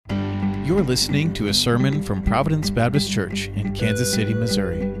You're listening to a sermon from Providence Baptist Church in Kansas City,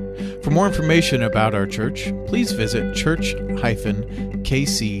 Missouri. For more information about our church, please visit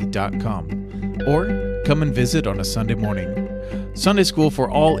church-kc.com or come and visit on a Sunday morning. Sunday school for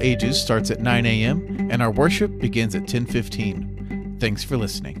all ages starts at 9 a.m. and our worship begins at 10:15. Thanks for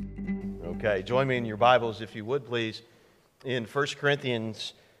listening. Okay, join me in your Bibles, if you would, please, in 1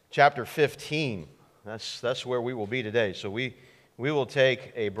 Corinthians chapter 15. That's where we will be today. So we will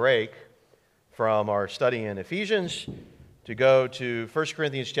take a break from our study in Ephesians to go to 1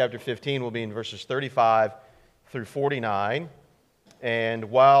 Corinthians chapter 15. We'll be in verses 35 through 49. And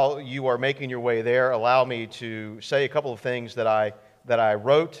while you are making your way there, allow me to say a couple of things that I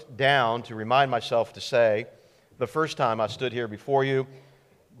wrote down to remind myself to say the first time I stood here before you,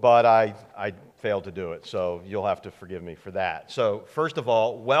 but I failed to do it, so you'll have to forgive me for that. So first of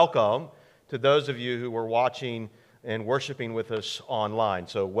all, welcome to those of you who were watching and worshiping with us online.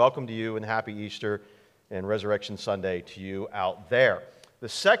 So welcome to you and happy Easter and Resurrection Sunday to you out there. The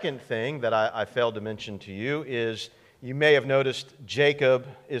second thing that I failed to mention to you is you may have noticed Jacob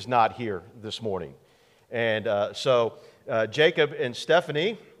is not here this morning. And so Jacob and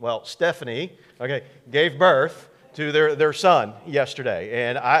Stephanie, gave birth to their son yesterday.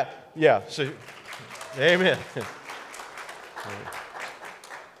 And amen.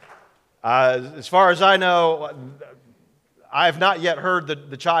 As far as I know, I have not yet heard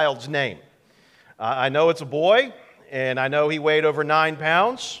the child's name. I know it's a boy, and I know he weighed over 9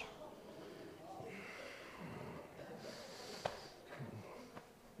 pounds.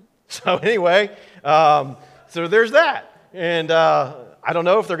 So anyway, so there's that. And I don't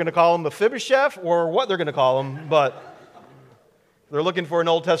know if they're going to call him Mephibosheth or what they're going to call him, but if they're looking for an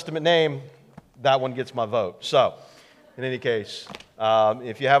Old Testament name, that one gets my vote. So in any case,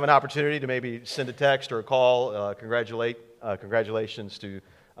 if you have an opportunity to maybe send a text or a call, congratulations to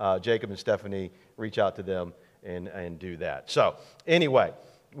Jacob and Stephanie. Reach out to them and do that. So anyway,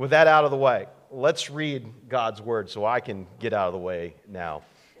 with that out of the way, let's read God's word so I can get out of the way now,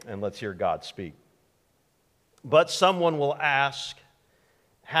 and let's hear God speak. But someone will ask,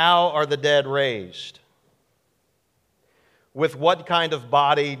 how are the dead raised? With what kind of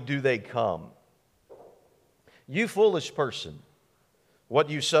body do they come? You foolish person, what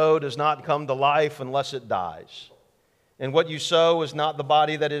you sow does not come to life unless it dies. And what you sow is not the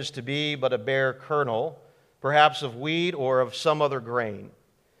body that is to be, but a bare kernel, perhaps of wheat or of some other grain.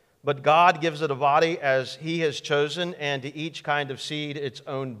 But God gives it a body as He has chosen, and to each kind of seed its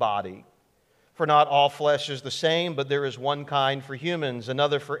own body. For not all flesh is the same, but there is one kind for humans,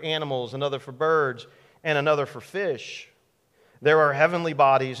 another for animals, another for birds, and another for fish. There are heavenly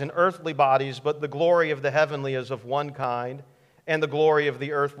bodies and earthly bodies, but the glory of the heavenly is of one kind, and the glory of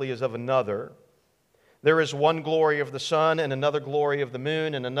the earthly is of another. There is one glory of the sun, and another glory of the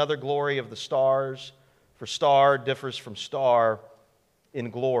moon, and another glory of the stars, for star differs from star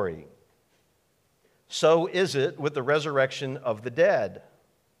in glory. So is it with the resurrection of the dead.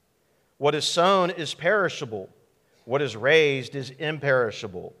 What is sown is perishable, what is raised is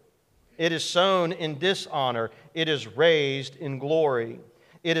imperishable. It is sown in dishonor, it is raised in glory.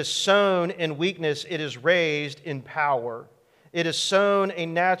 It is sown in weakness, it is raised in power. It is sown a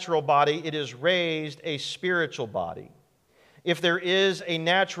natural body, it is raised a spiritual body. If there is a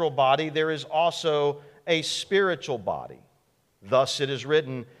natural body, there is also a spiritual body. Thus it is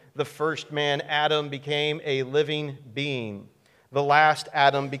written, the first man, Adam, became a living being. The last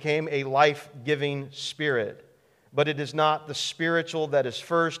Adam became a life-giving spirit. But it is not the spiritual that is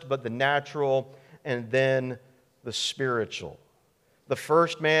first, but the natural, and then the spiritual. The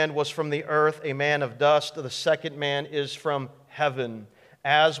first man was from the earth, a man of dust. The second man is from heaven.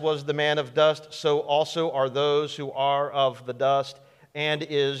 As was the man of dust, so also are those who are of the dust, and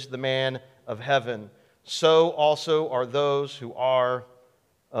is the man of heaven. So also are those who are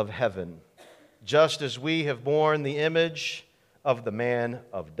of heaven. Just as we have borne the image of the man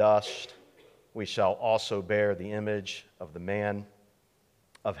of dust, we shall also bear the image of the man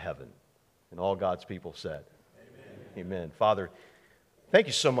of heaven. And all God's people said, Amen. Amen. Father, thank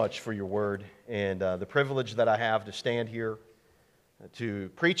you so much for your word and the privilege that I have to stand here, to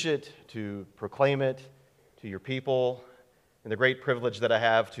preach it, to proclaim it to your people, and the great privilege that I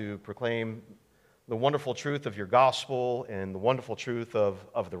have to proclaim the wonderful truth of your gospel and the wonderful truth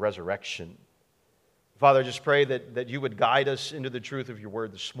of the resurrection. Father, I just pray that you would guide us into the truth of your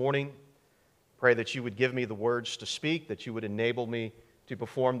word this morning. Pray that you would give me the words to speak, that you would enable me to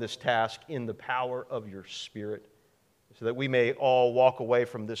perform this task in the power of your Spirit, so that we may all walk away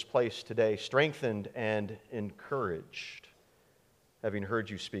from this place today strengthened and encouraged, having heard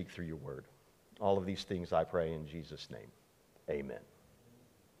you speak through your word. All of these things I pray in Jesus' name. Amen.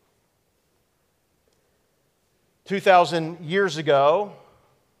 2,000 years ago,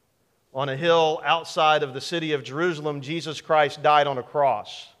 on a hill outside of the city of Jerusalem, Jesus Christ died on a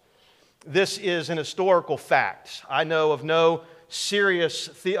cross. This is an historical fact. I know of no serious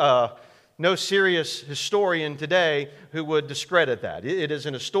historian today who would discredit that. It is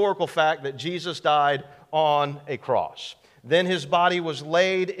an historical fact that Jesus died on a cross. Then his body was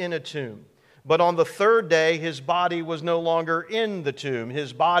laid in a tomb. But on the third day, his body was no longer in the tomb.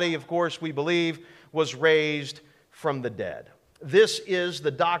 His body, of course, we believe, was raised from the dead. This is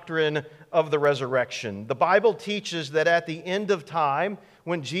the doctrine of the resurrection. The Bible teaches that at the end of time,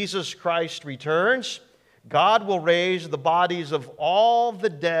 when Jesus Christ returns, God will raise the bodies of all the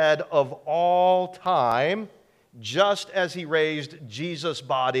dead of all time, just as he raised Jesus'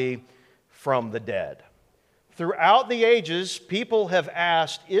 body from the dead. Throughout the ages, people have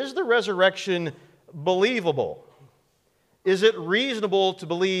asked, is the resurrection believable? Is it reasonable to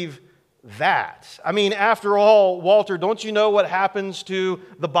believe that? I mean, after all, Walter, don't you know what happens to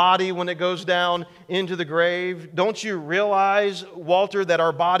the body when it goes down into the grave? Don't you realize, Walter, that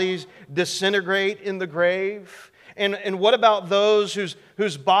our bodies disintegrate in the grave? And what about those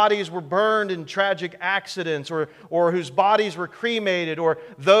whose bodies were burned in tragic accidents, or whose bodies were cremated, or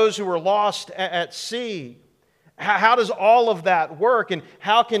those who were lost at sea? How does all of that work, and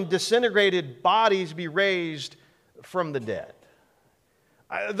how can disintegrated bodies be raised from the dead?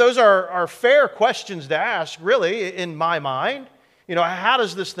 Those are fair questions to ask, really, in my mind. You know, how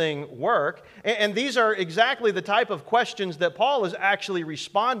does this thing work? And these are exactly the type of questions that Paul is actually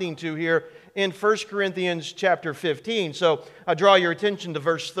responding to here in 1 Corinthians chapter 15. So I draw your attention to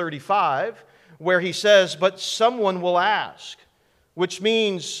verse 35, where he says, "But someone will ask," which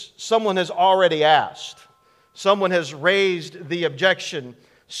means someone has already asked. Someone has raised the objection.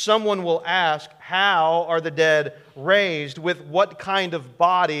 Someone will ask, how are the dead raised? With what kind of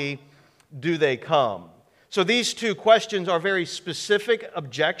body do they come? So these two questions are very specific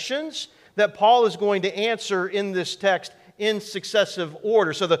objections that Paul is going to answer in this text in successive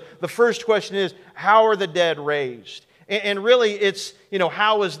order. So the first question is, how are the dead raised? And really it's,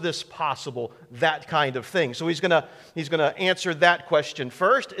 how is this possible? That kind of thing. So he's going to answer that question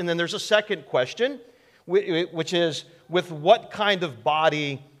first. And then there's a second question, which is, with what kind of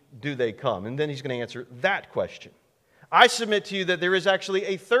body do they come? And then he's going to answer that question. I submit to you that there is actually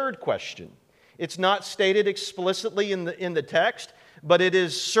a third question. It's not stated explicitly in the text, but it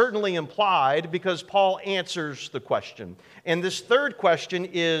is certainly implied because Paul answers the question. And this third question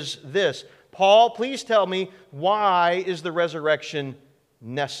is this: Paul, please tell me, why is the resurrection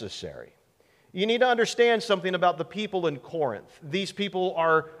necessary? You need to understand something about the people in Corinth. These people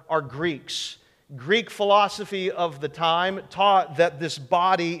are Greeks. Greek philosophy of the time taught that this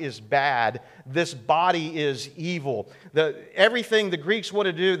body is bad, this body is evil. Everything the Greeks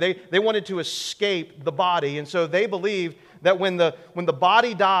wanted to do, they wanted to escape the body, and so they believed that when the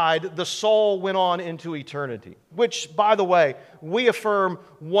body died, the soul went on into eternity, which, by the way, we affirm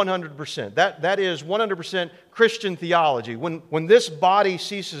 100%. That is 100% Christian theology. When this body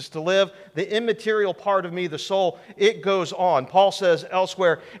ceases to live, the immaterial part of me, the soul, it goes on. Paul says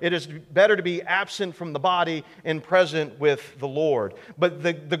elsewhere, it is better to be absent from the body and present with the Lord. But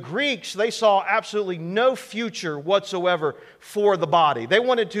the Greeks, they saw absolutely no future whatsoever for the body. They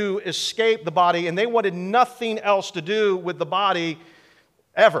wanted to escape the body, and they wanted nothing else to do with the body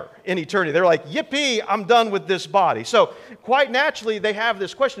ever in eternity. They're like, yippee, I'm done with this body. So quite naturally, they have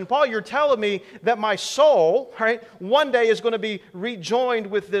this question. Paul, you're telling me that my soul, right, one day is going to be rejoined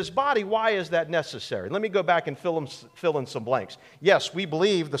with this body. Why is that necessary? Let me go back and fill in some blanks. Yes, we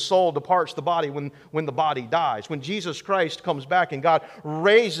believe the soul departs the body when the body dies. When Jesus Christ comes back and God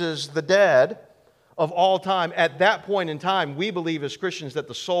raises the dead of all time, at that point in time, we believe as Christians that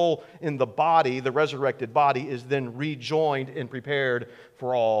the soul in the body, the resurrected body, is then rejoined and prepared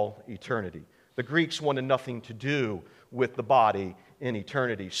for all eternity. The Greeks wanted nothing to do with the body in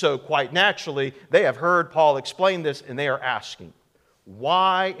eternity. So quite naturally, they have heard Paul explain this, and they are asking,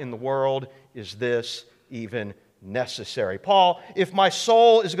 why in the world is this even necessary? Paul, if my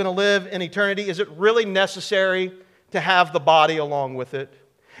soul is going to live in eternity, is it really necessary to have the body along with it?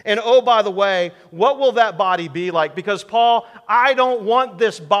 And oh, by the way, what will that body be like? Because, Paul, I don't want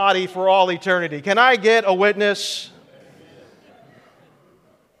this body for all eternity. Can I get a witness?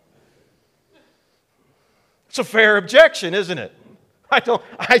 It's a fair objection, isn't it? I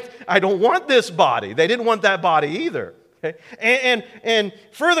don't want this body. They didn't want that body either. Okay? And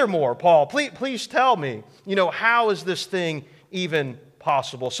furthermore, Paul, please tell me, how is this thing even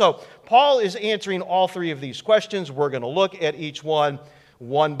possible? So Paul is answering all three of these questions. We're going to look at each one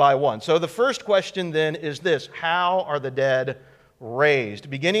by one. So the first question then is this: how are the dead raised.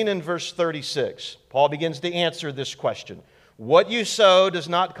 Beginning in verse 36, Paul begins to answer this question. What you sow does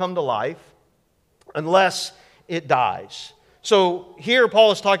not come to life unless it dies. So here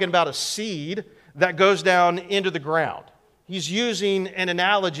Paul is talking about a seed that goes down into the ground. He's using an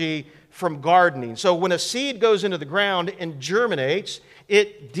analogy from gardening. So when a seed goes into the ground and germinates,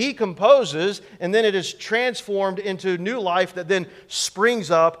 it decomposes and then it is transformed into new life that then springs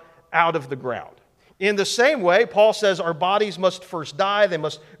up out of the ground. In the same way, Paul says our bodies must first die. They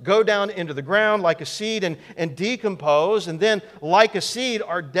must go down into the ground like a seed and decompose. And then, like a seed,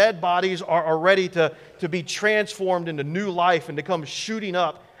 our dead bodies are ready to be transformed into new life and to come shooting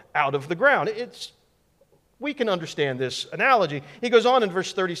up out of the ground. We can understand this analogy. He goes on in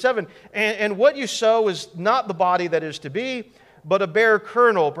verse 37, and what you sow is not the body that is to be, but a bare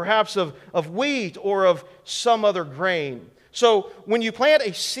kernel, perhaps of wheat or of some other grain. So when you plant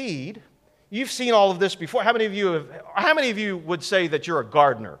a seed, you've seen all of this before. How many of you would say that you're a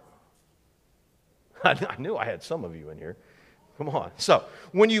gardener? I knew I had some of you in here. Come on. So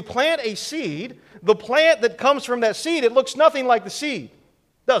when you plant a seed, the plant that comes from that seed, it looks nothing like the seed,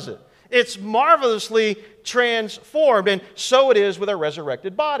 does it? It's marvelously transformed, and so it is with our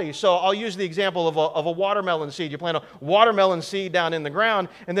resurrected bodies. So I'll use the example of a watermelon seed. You plant a watermelon seed down in the ground,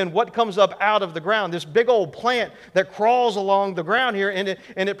 and then what comes up out of the ground? This big old plant that crawls along the ground here,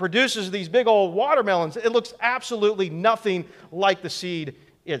 and it produces these big old watermelons. It looks absolutely nothing like the seed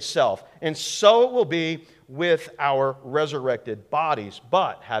itself. And so it will be with our resurrected bodies.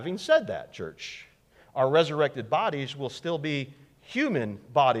 But having said that, church, our resurrected bodies will still be human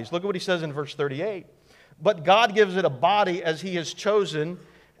bodies. Look at what he says in verse 38. But God gives it a body as he has chosen,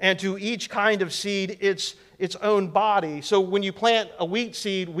 and to each kind of seed its own body. So when you plant a wheat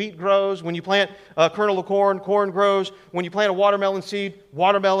seed, wheat grows. When you plant a kernel of corn, corn grows. When you plant a watermelon seed,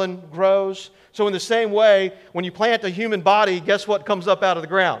 watermelon grows. So in the same way, when you plant a human body, guess what comes up out of the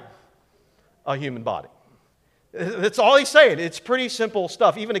ground? A human body. That's all he's saying. It's pretty simple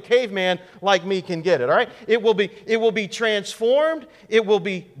stuff. Even a caveman like me can get it, all right? It will be transformed. It will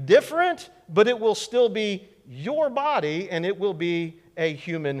be different, but it will still be your body, and it will be a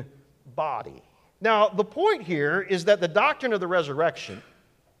human body. Now, the point here is that the doctrine of the resurrection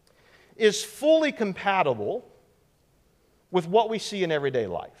is fully compatible with what we see in everyday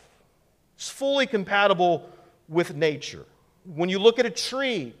life. It's fully compatible with nature. When you look at a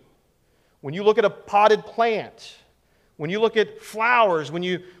tree, when you look at a potted plant, when you look at flowers, when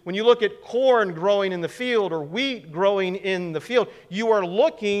you look at corn growing in the field or wheat growing in the field, you are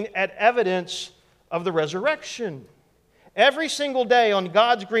looking at evidence of the resurrection. Every single day on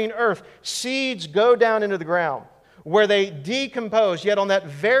God's green earth, seeds go down into the ground where they decompose, yet on that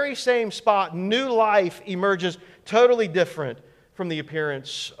very same spot, new life emerges totally different from the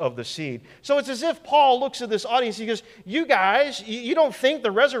appearance of the seed. So it's as if Paul looks at this audience, he goes, you guys, you don't think the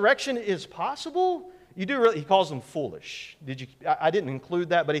resurrection is possible? You do really, he calls them foolish. I didn't include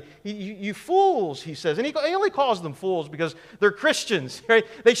that, but you fools, he says. And he only calls them fools because they're Christians, right?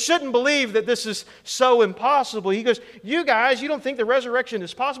 They shouldn't believe that this is so impossible. He goes, you guys, you don't think the resurrection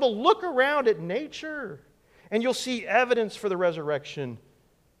is possible? Look around at nature, and you'll see evidence for the resurrection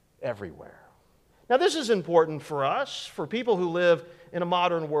everywhere. Now, this is important for us, for people who live in a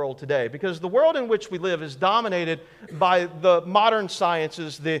modern world today, because the world in which we live is dominated by the modern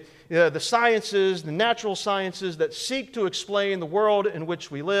sciences, the sciences, the natural sciences that seek to explain the world in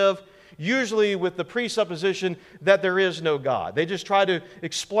which we live, usually with the presupposition that there is no God. They just try to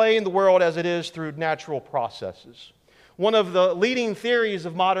explain the world as it is through natural processes. One of the leading theories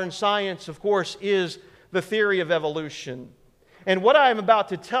of modern science, of course, is the theory of evolution. And what I am about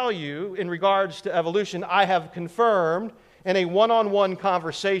to tell you in regards to evolution, I have confirmed in a one-on-one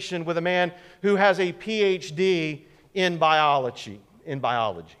conversation with a man who has a PhD in biology.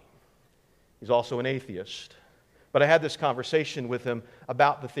 He's also an atheist. But I had this conversation with him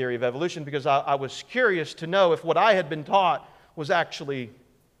about the theory of evolution because I was curious to know if what I had been taught was actually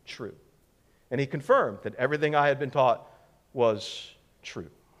true. And he confirmed that everything I had been taught was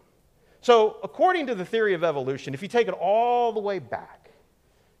true. So, according to the theory of evolution, if you take it all the way back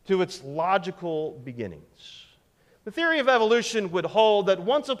to its logical beginnings, the theory of evolution would hold that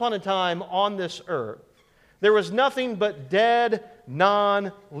once upon a time on this earth, there was nothing but dead,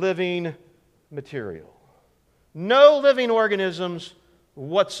 non-living material. No living organisms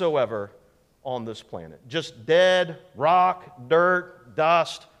whatsoever on this planet. Just dead, rock, dirt,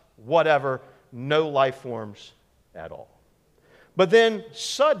 dust, whatever, no life forms at all. But then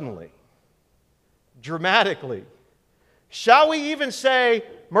suddenly, dramatically, shall we even say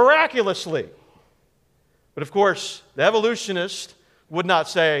miraculously? But of course, the evolutionist would not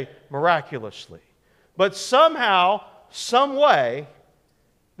say miraculously. But somehow, some way,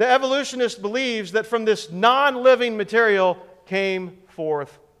 the evolutionist believes that from this non-living material came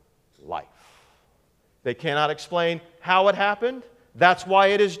forth life. They cannot explain how it happened. That's why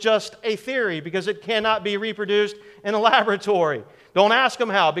it is just a theory, because it cannot be reproduced in a laboratory. Don't ask them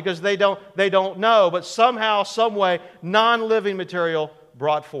how, because they don't know. But somehow, some way, non-living material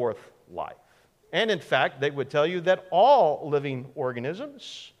brought forth life. And in fact, they would tell you that all living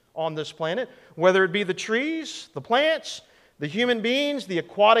organisms on this planet, whether it be the trees, the plants, the human beings, the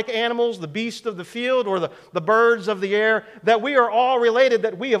aquatic animals, the beasts of the field, or the birds of the air, that we are all related,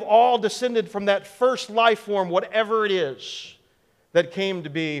 that we have all descended from that first life form, whatever it is, that came to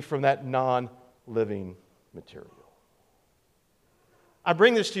be from that non-living material. I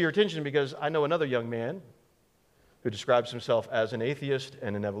bring this to your attention because I know another young man who describes himself as an atheist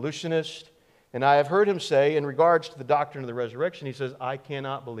and an evolutionist, and I have heard him say, in regards to the doctrine of the resurrection, he says, I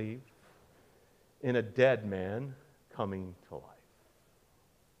cannot believe in a dead man coming to life.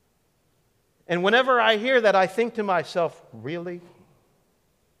 And whenever I hear that, I think to myself, really?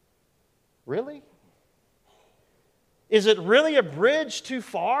 Really? Is it really a bridge too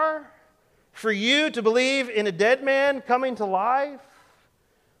far for you to believe in a dead man coming to life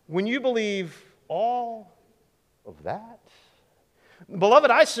when you believe all of that? Beloved,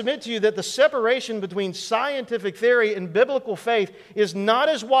 I submit to you that the separation between scientific theory and biblical faith is not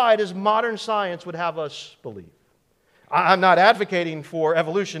as wide as modern science would have us believe. I'm not advocating for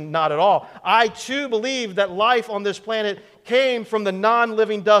evolution, not at all. I too believe that life on this planet came from the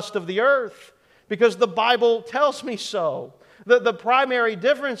non-living dust of the earth, because the Bible tells me so. The primary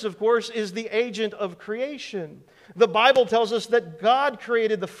difference, of course, is the agent of creation. The Bible tells us that God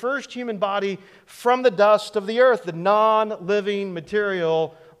created the first human body from the dust of the earth, the non-living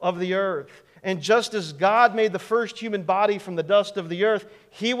material of the earth. And just as God made the first human body from the dust of the earth,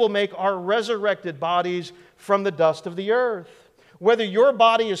 He will make our resurrected bodies from the dust of the earth. Whether your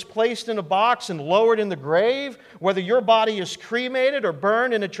body is placed in a box and lowered in the grave, whether your body is cremated or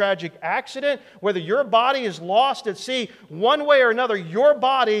burned in a tragic accident, whether your body is lost at sea, one way or another, your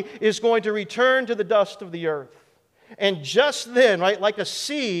body is going to return to the dust of the earth. And just then, right, like a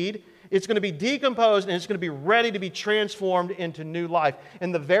seed, it's going to be decomposed and it's going to be ready to be transformed into new life.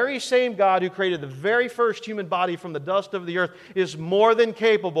 And the very same God who created the very first human body from the dust of the earth is more than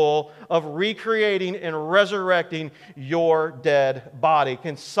capable of recreating and resurrecting your dead body.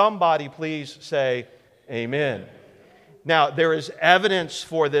 Can somebody please say amen? Now, there is evidence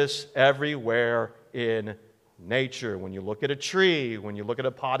for this everywhere in nature. When you look at a tree, when you look at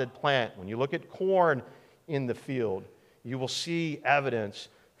a potted plant, when you look at corn in the field, you will see evidence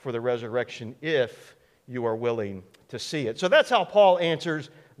for the resurrection if you are willing to see it. So that's how Paul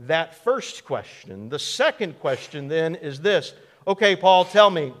answers that first question. The second question then is this. Okay, Paul, tell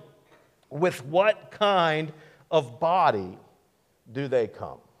me, with what kind of body do they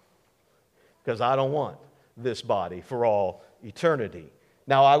come? Because I don't want this body for all eternity.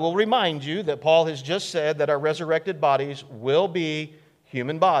 Now, I will remind you that Paul has just said that our resurrected bodies will be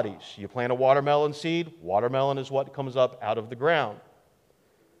human bodies. You plant a watermelon seed, watermelon is what comes up out of the ground.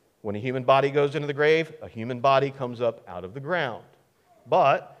 When a human body goes into the grave, a human body comes up out of the ground.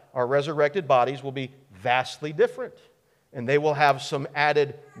 But our resurrected bodies will be vastly different, and they will have some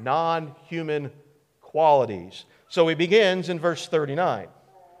added non-human qualities. So he begins in verse 39.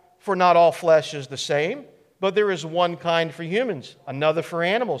 For not all flesh is the same, but there is one kind for humans, another for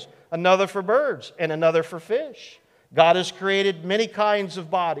animals, another for birds, and another for fish. God has created many kinds of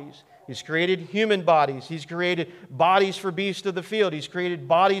bodies. He's created human bodies. He's created bodies for beasts of the field. He's created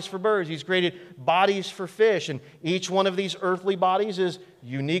bodies for birds. He's created bodies for fish. And each one of these earthly bodies is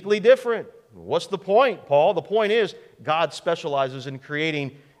uniquely different. What's the point, Paul? The point is God specializes in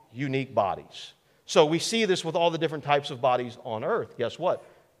creating unique bodies. So we see this with all the different types of bodies on earth. Guess what?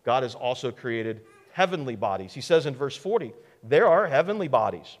 God has also created heavenly bodies. He says in verse 40, there are heavenly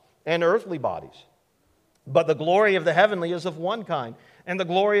bodies and earthly bodies. But the glory of the heavenly is of one kind, and the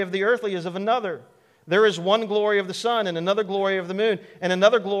glory of the earthly is of another. There is one glory of the sun, and another glory of the moon, and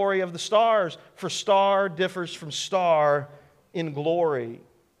another glory of the stars, for star differs from star in glory.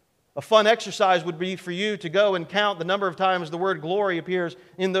 A fun exercise would be for you to go and count the number of times the word glory appears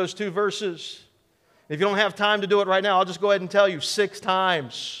in those two verses. If you don't have time to do it right now, I'll just go ahead and tell you 6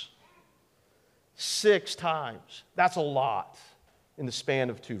 times. 6 times. That's a lot in the span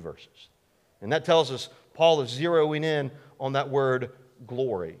of 2 verses. And that tells us Paul is zeroing in on that word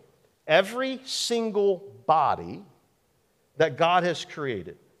glory. Every single body that God has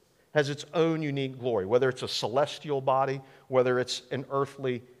created has its own unique glory, whether it's a celestial body, whether it's an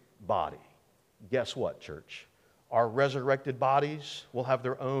earthly body. Guess what, church? Our resurrected bodies will have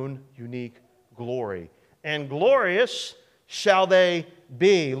their own unique glory and glorious shall they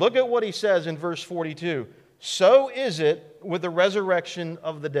be. Look at what he says in verse 42. So is it with the resurrection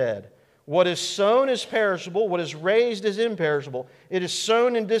of the dead. What is sown is perishable, what is raised is imperishable. It is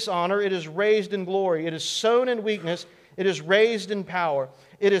sown in dishonor, it is raised in glory. It is sown in weakness, it is raised in power.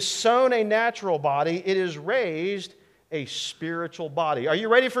 It is sown a natural body, it is raised a spiritual body. Are you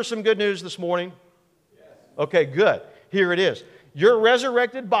ready for some good news this morning? Yes. Okay, good. Here it is. Your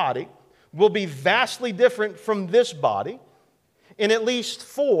resurrected body will be vastly different from this body in at least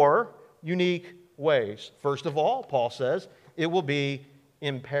 4 unique ways. First of all, Paul says, it will be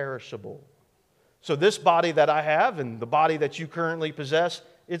imperishable. So this body that I have and the body that you currently possess,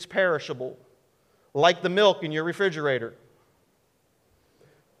 it's perishable. Like the milk in your refrigerator.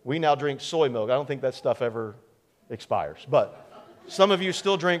 We now drink soy milk. I don't think that stuff ever expires. But some of you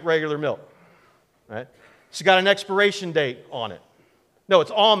still drink regular milk. Right? It's got an expiration date on it. No,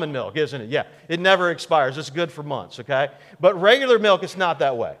 it's almond milk, isn't it? Yeah, it never expires. It's good for months, okay? But regular milk, it's not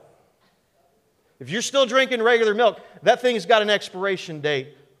that way. If you're still drinking regular milk, that thing's got an expiration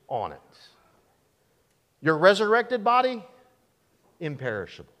date on it. Your resurrected body,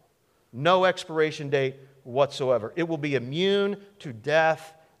 imperishable. No expiration date whatsoever. It will be immune to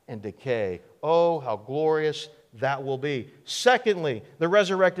death and decay. Oh, how glorious that will be. Secondly, the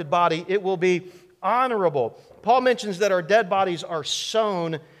resurrected body, it will be honorable. Paul mentions that our dead bodies are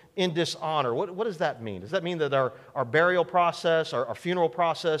sown in dishonor. What does that mean? Does that mean that our burial process, our funeral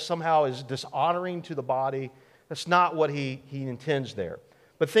process somehow is dishonoring to the body? That's not what he intends there.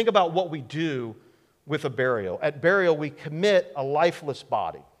 But think about what we do with a burial. At burial, we commit a lifeless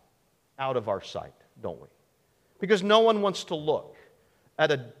body out of our sight, don't we? Because no one wants to look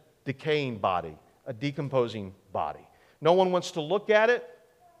at a decaying body, a decomposing body. No one wants to look at it.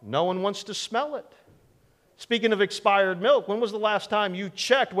 No one wants to smell it. Speaking of expired milk, when was the last time you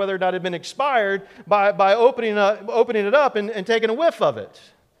checked whether or not it had been expired by opening it up and taking a whiff of it?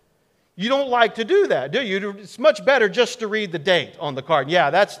 You don't like to do that, do you? It's much better just to read the date on the card. Yeah,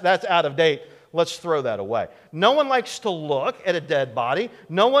 that's out of date. Let's throw that away. No one likes to look at a dead body.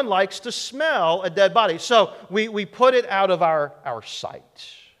 No one likes to smell a dead body. So we put it out of our sight.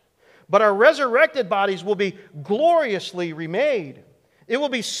 But our resurrected bodies will be gloriously remade. It will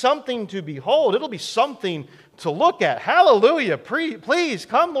be something to behold. It'll be something to look at. Hallelujah. Please,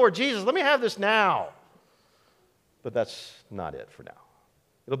 come, Lord Jesus. Let me have this now. But that's not it for now.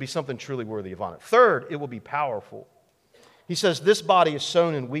 It'll be something truly worthy of honor. Third, it will be powerful. He says this body is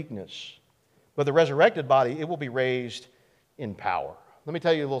sown in weakness, but the resurrected body, it will be raised in power. Let me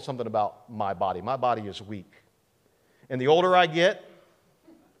tell you a little something about my body. My body is weak. And the older I get,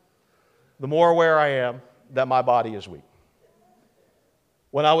 the more aware I am that my body is weak.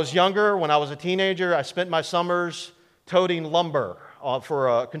 When I was younger, when I was a teenager, I spent my summers toting lumber for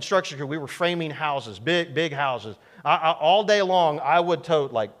a construction crew. We were framing houses, big houses. All day long, I would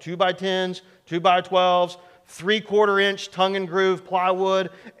tote like 2x10s, 2x12s, 3/4-inch tongue and groove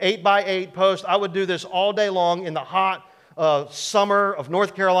plywood, 8x8 posts. I would do this all day long in the hot summer of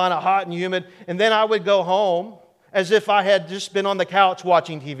North Carolina, hot and humid. And then I would go home as if I had just been on the couch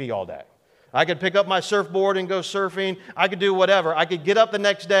watching TV all day. I could pick up my surfboard and go surfing. I could do whatever. I could get up the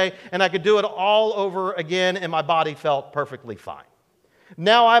next day and I could do it all over again and my body felt perfectly fine.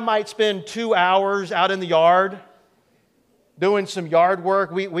 Now I might spend 2 hours out in the yard doing some yard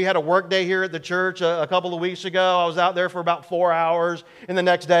work. We had a work day here at the church a couple of weeks ago. I was out there for about 4 hours and the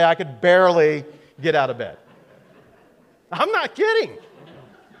next day I could barely get out of bed. I'm not kidding.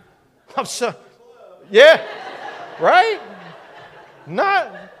 Yeah, right?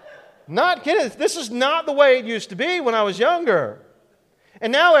 Not kidding. This is not the way it used to be when I was younger.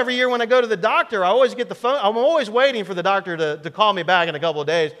 And now every year when I go to the doctor, I always get the phone. I'm always waiting for the doctor to call me back in a couple of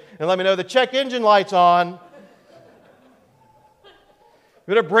days and let me know the check engine light's on.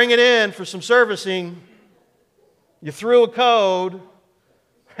 We better bring it in for some servicing. You threw a code.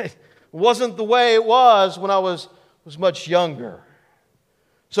 It wasn't the way it was when I was much younger.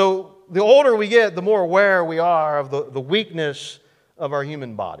 So the older we get, the more aware we are of the weakness of our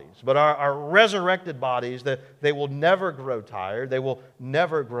human bodies. But our resurrected bodies, they will never grow tired. They will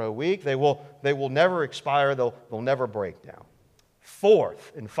never grow weak. They will never expire. They'll never break down.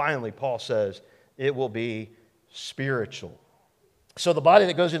 Fourth, and finally, Paul says, it will be spiritual. So the body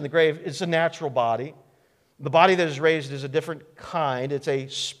that goes in the grave is a natural body. The body that is raised is a different kind. It's a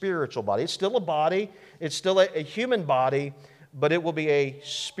spiritual body. It's still a body. It's still a human body, but it will be a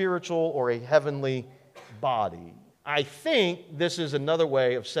spiritual or a heavenly body. I think this is another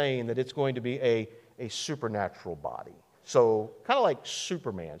way of saying that it's going to be a supernatural body. So kind of like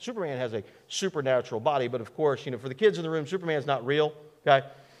Superman. Superman has a supernatural body, but of course, for the kids in the room, Superman's not real. Okay,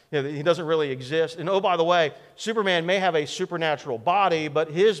 He doesn't really exist. And oh, by the way, Superman may have a supernatural body, but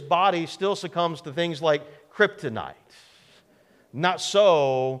his body still succumbs to things like kryptonite. Not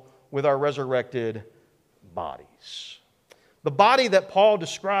so with our resurrected bodies. The body that Paul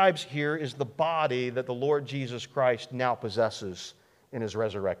describes here is the body that the Lord Jesus Christ now possesses in his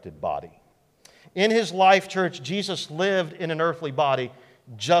resurrected body. In his life, church, Jesus lived in an earthly body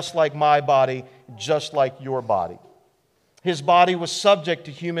just like my body, just like your body. His body was subject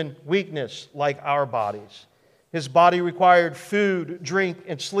to human weakness like our bodies. His body required food, drink,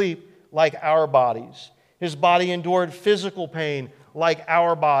 and sleep like our bodies. His body endured physical pain like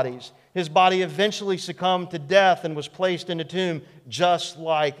our bodies. His body eventually succumbed to death and was placed in a tomb just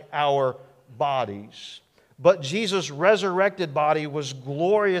like our bodies. But Jesus' resurrected body was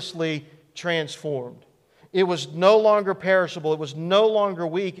gloriously transformed. It was no longer perishable. It was no longer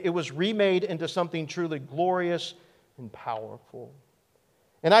weak. It was remade into something truly glorious and powerful.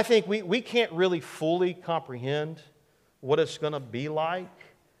 And I think we can't really fully comprehend what it's going to be like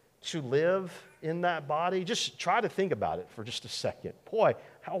to live in that body. Just try to think about it for just a second. Boy,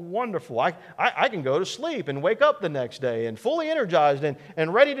 how wonderful. I can go to sleep and wake up the next day and fully energized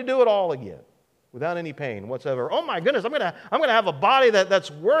and ready to do it all again without any pain whatsoever. Oh my goodness, I'm gonna have a body that's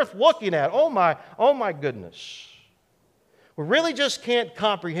worth looking at. Oh my goodness. We really just can't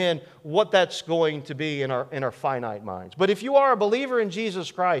comprehend what that's going to be in our finite minds. But if you are a believer in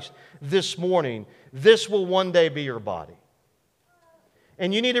Jesus Christ this morning, this will one day be your body.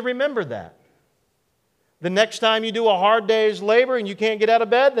 And you need to remember that. The next time you do a hard day's labor and you can't get out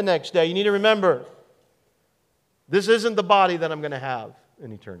of bed the next day, you need to remember, this isn't the body that I'm going to have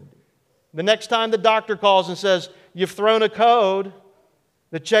in eternity. The next time the doctor calls and says, you've thrown a code,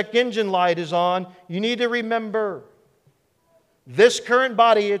 the check engine light is on, you need to remember, this current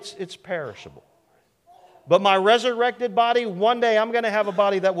body, it's perishable. But my resurrected body, one day I'm going to have a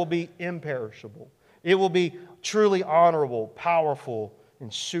body that will be imperishable. It will be truly honorable, powerful,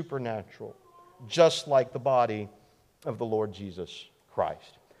 and supernatural, just like the body of the Lord Jesus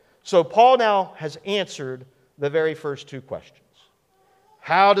Christ. So Paul now has answered the very first two questions.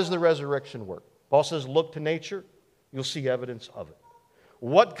 How does the resurrection work? Paul says, look to nature, you'll see evidence of it.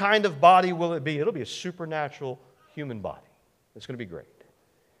 What kind of body will it be? It'll be a supernatural human body. It's going to be great.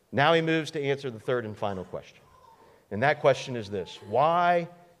 Now he moves to answer the third and final question. And that question is this: why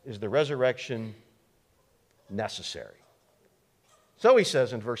is the resurrection necessary? So he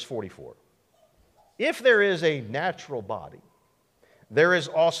says in verse 44, if there is a natural body, there is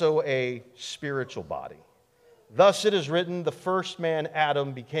also a spiritual body. Thus it is written, the first man,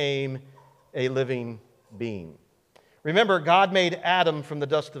 Adam, became a living being. Remember, God made Adam from the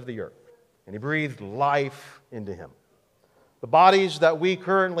dust of the earth, and he breathed life into him. The bodies that we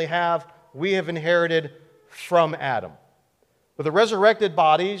currently have, we have inherited from Adam. But the resurrected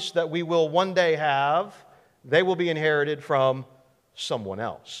bodies that we will one day have, they will be inherited from someone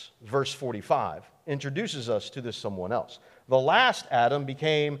else. Verse 45 introduces us to this someone else. The last Adam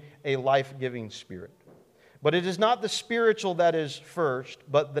became a life-giving spirit. But it is not the spiritual that is first,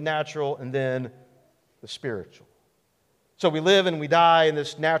 but the natural and then the spiritual. So we live and we die in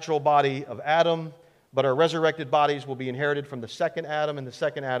this natural body of Adam, but our resurrected bodies will be inherited from the second Adam, and the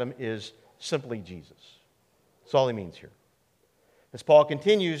second Adam is simply Jesus. That's all he means here. As Paul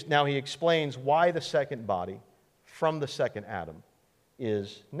continues, now he explains why the second body from the second Adam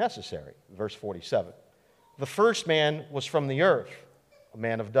is necessary. Verse 47. The first man was from the earth, a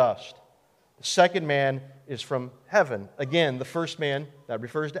man of dust. The second man is from heaven. Again, the first man, that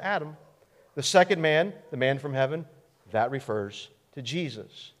refers to Adam. The second man, the man from heaven, that refers to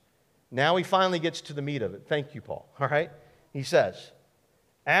Jesus. Now he finally gets to the meat of it. Thank you, Paul. All right? He says,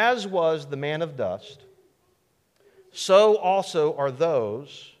 as was the man of dust, so also are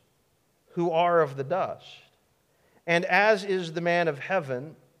those who are of the dust. And as is the man of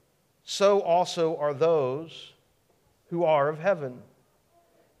heaven, so also are those who are of heaven.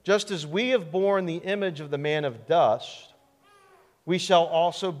 Just as we have borne the image of the man of dust, we shall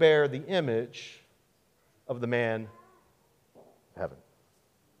also bear the image of the man of heaven.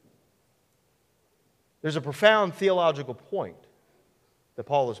 There's a profound theological point that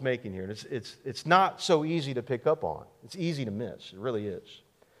Paul is making here. And it's not so easy to pick up on. It's easy to miss. It really is.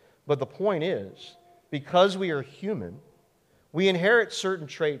 But the point is, because we are human, we inherit certain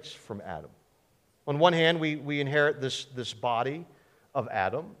traits from Adam. On one hand, we inherit this body of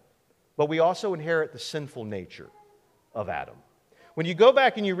Adam, but we also inherit the sinful nature of Adam. When you go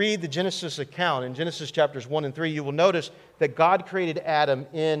back and you read the Genesis account, in Genesis chapters 1 and 3, you will notice that God created Adam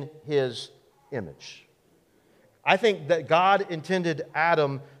in his image. I think that God intended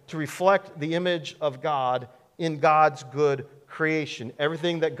Adam to reflect the image of God in God's good creation,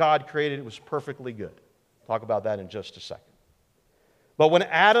 everything that God created, it was perfectly good. Talk about that in just a second. But when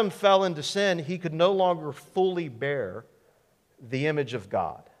Adam fell into sin, he could no longer fully bear the image of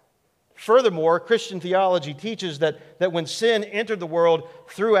God. Furthermore, Christian theology teaches that when sin entered the world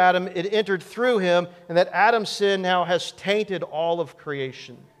through Adam, it entered through him, and that Adam's sin now has tainted all of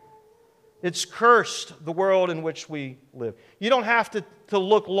creation. It's cursed the world in which we live. You don't have to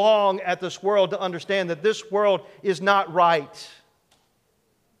look long at this world to understand that this world is not right.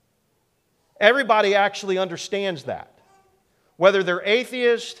 Everybody actually understands that. Whether they're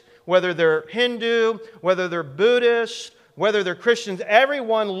atheist, whether they're Hindu, whether they're Buddhist, whether they're Christians,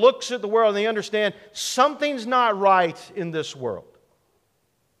 everyone looks at the world and they understand something's not right in this world.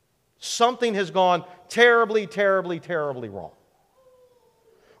 Something has gone terribly, terribly, terribly wrong.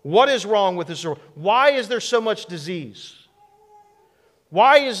 What is wrong with this world? Why is there so much disease?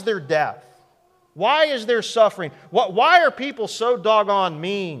 Why is there death? Why is there suffering? Why are people so doggone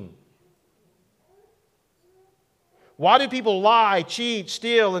mean? Why do people lie, cheat,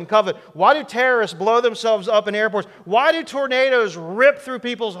 steal, and covet? Why do terrorists blow themselves up in airports? Why do tornadoes rip through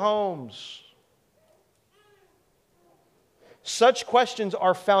people's homes? Such questions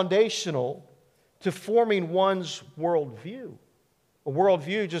are foundational to forming one's worldview. A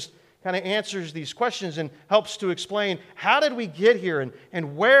worldview just kind of answers these questions and helps to explain how did we get here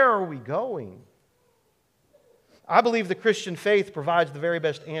and where are we going? I believe the Christian faith provides the very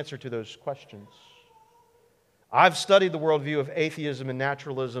best answer to those questions. I've studied the worldview of atheism and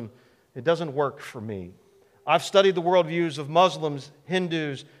naturalism. It doesn't work for me. I've studied the worldviews of Muslims,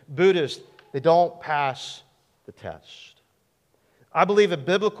 Hindus, Buddhists. They don't pass the test. I believe a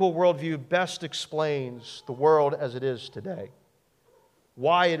biblical worldview best explains the world as it is today,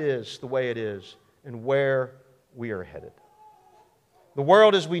 why it is the way it is, and where we are headed. The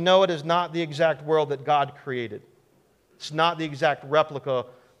world as we know it is not the exact world that God created. It's not the exact replica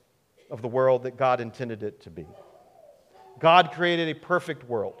of the world that God intended it to be. God created a perfect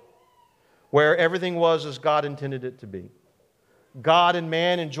world where everything was as God intended it to be. God and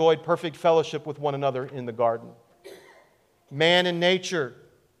man enjoyed perfect fellowship with one another in the garden. Man and nature,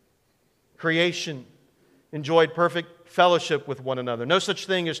 creation, enjoyed perfect fellowship with one another. No such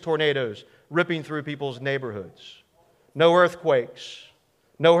thing as tornadoes ripping through people's neighborhoods. No earthquakes,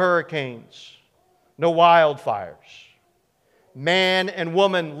 no hurricanes, no wildfires. Man and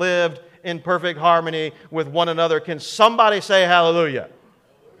woman lived in perfect harmony with one another. Can somebody say hallelujah?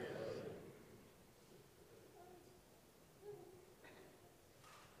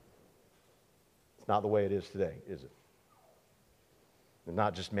 It's not the way it is today, is it? And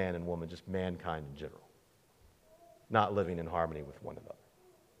not just man and woman, just mankind in general. Not living in harmony with one another.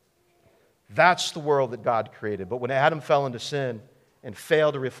 That's the world that God created. But when Adam fell into sin and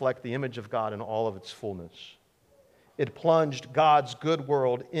failed to reflect the image of God in all of its fullness, it plunged God's good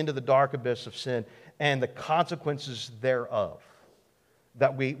world into the dark abyss of sin and the consequences thereof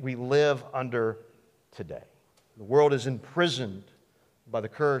that we live under today. The world is imprisoned by the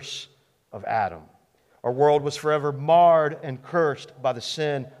curse of Adam. Our world was forever marred and cursed by the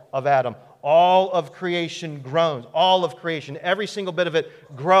sin of Adam. All of creation groans. All of creation, every single bit of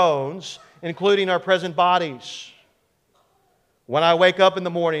it groans, including our present bodies. When I wake up in the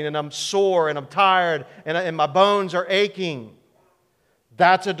morning and I'm sore and I'm tired and my bones are aching,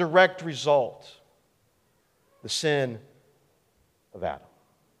 that's a direct result. The sin of Adam.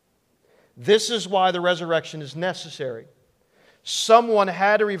 This is why the resurrection is necessary. Someone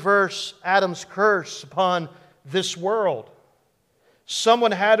had to reverse Adam's curse upon this world.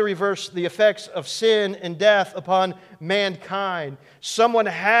 Someone had to reverse the effects of sin and death upon mankind. Someone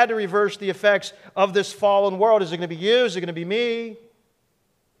had to reverse the effects of this fallen world. Is it going to be you? Is it going to be me?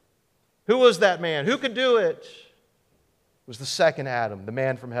 Who was that man? Who could do it? It was the second Adam, the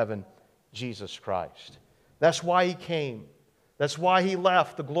man from heaven, Jesus Christ. That's why He came. That's why He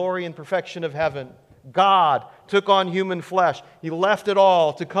left the glory and perfection of heaven. God took on human flesh. He left it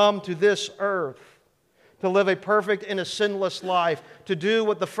all to come to this earth, to live a perfect and a sinless life, to do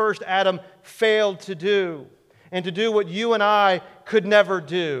what the first Adam failed to do, and to do what you and I could never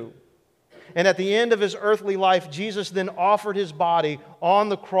do. And at the end of His earthly life, Jesus then offered His body on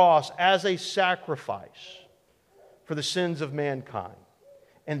the cross as a sacrifice for the sins of mankind,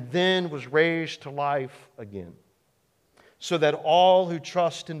 and then was raised to life again, so that all who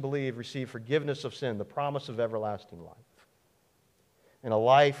trust and believe receive forgiveness of sin, the promise of everlasting life, and a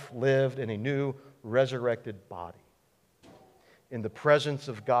life lived in a new resurrected body in the presence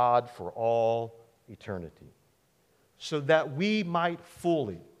of God for all eternity, so that we might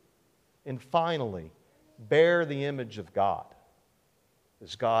fully and finally bear the image of God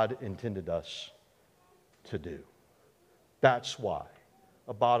as God intended us to do. That's why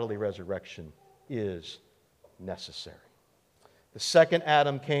a bodily resurrection is necessary. The second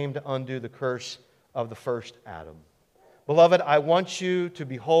Adam came to undo the curse of the first Adam. Beloved, I want you to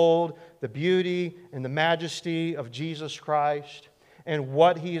behold the beauty and the majesty of Jesus Christ and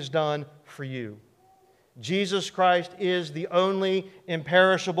what He has done for you. Jesus Christ is the only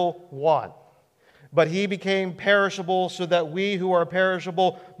imperishable one. But He became perishable so that we who are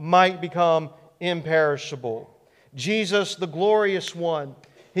perishable might become imperishable. Jesus, the glorious one,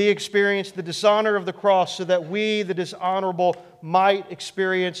 He experienced the dishonor of the cross so that we, the dishonorable, might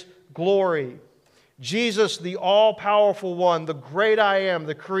experience glory. Jesus, the all-powerful one, the great I am,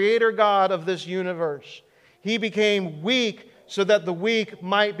 the creator God of this universe, He became weak so that the weak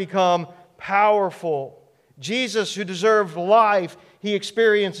might become powerful. Jesus, who deserved life, He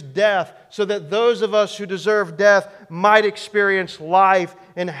experienced death so that those of us who deserve death might experience life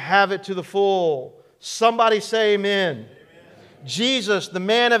and have it to the full. Somebody say amen. Amen. Jesus, the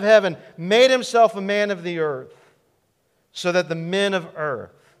man of heaven, made Himself a man of the earth so that the men of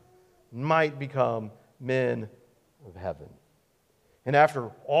earth might become men of heaven. And after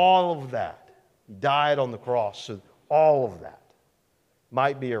all of that, He died on the cross so all of that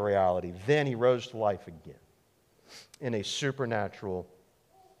might be a reality. Then He rose to life again in a supernatural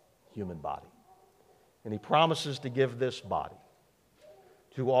human body. And He promises to give this body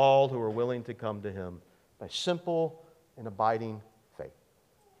to all who are willing to come to Him by simple and abiding faith,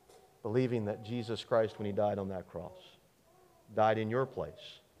 believing that Jesus Christ, when He died on that cross, died in your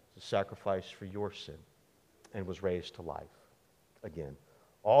place as a sacrifice for your sin and was raised to life again.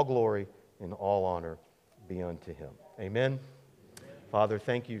 All glory and all honor be unto Him. Amen. Father,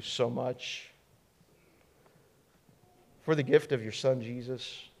 thank You so much for the gift of Your Son,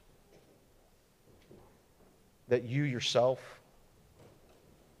 Jesus, that You Yourself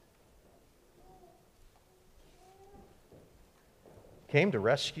came to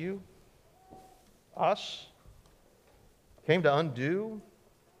rescue us, came to undo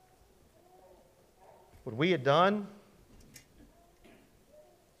what we had done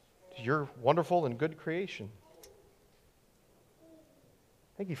to Your wonderful and good creation.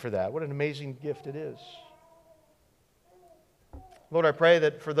 Thank You for that. What an amazing gift it is. Lord, I pray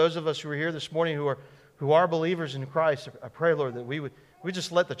that for those of us who are here this morning who are believers in Christ, I pray, Lord, that we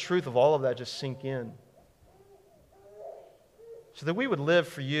just let the truth of all of that just sink in, so that we would live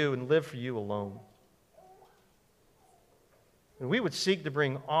for You and live for You alone. And we would seek to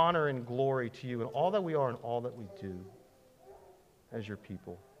bring honor and glory to You in all that we are and all that we do as Your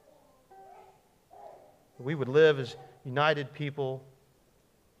people. We would live as united people,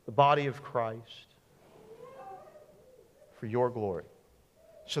 the body of Christ, for Your glory,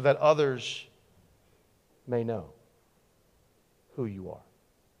 so that others may know who You are,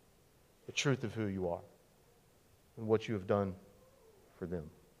 the truth of who You are, and what You have done for them.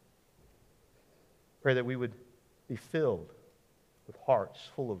 Pray that we would be filled with hearts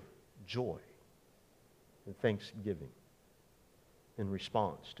full of joy and thanksgiving in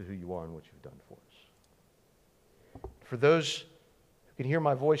response to who You are and what You've done for us. For those who can hear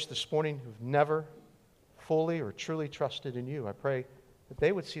my voice this morning who've never fully or truly trusted in You, I pray that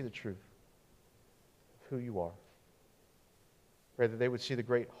they would see the truth of who You are. Pray that they would see the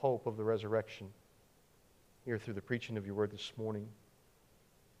great hope of the resurrection here through the preaching of Your word this morning.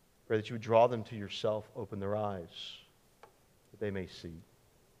 Pray that You would draw them to Yourself, open their eyes, that they may see,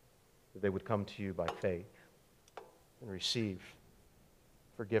 that they would come to You by faith and receive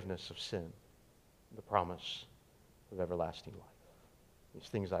forgiveness of sin, the promise of everlasting life. These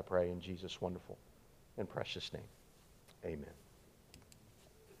things I pray in Jesus' wonderful and precious name. Amen.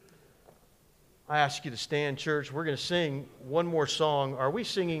 I ask you to stand, church. We're going to sing one more song. Are we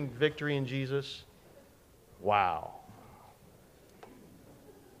singing Victory in Jesus? Wow.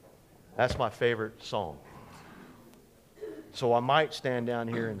 That's my favorite song. So I might stand down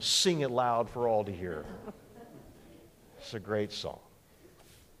here and sing it loud for all to hear. It's a great song.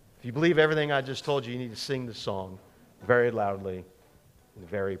 If you believe everything I just told you, you need to sing the song very loudly and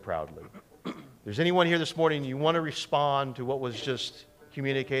very proudly. If there's anyone here this morning, you want to respond to what was just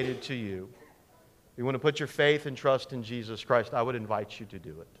communicated to you, you want to put your faith and trust in Jesus Christ, I would invite you to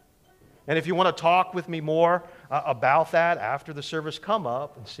do it. And if you want to talk with me more about that after the service, come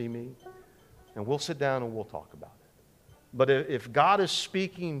up and see me, and we'll sit down and we'll talk about it. But if God is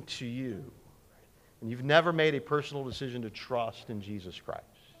speaking to you, and you've never made a personal decision to trust in Jesus Christ,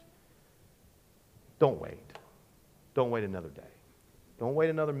 don't wait. Don't wait another day. Don't wait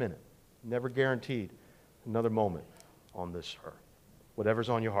another minute. Never guaranteed another moment on this earth. Whatever's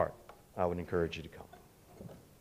on your heart, I would encourage you to come.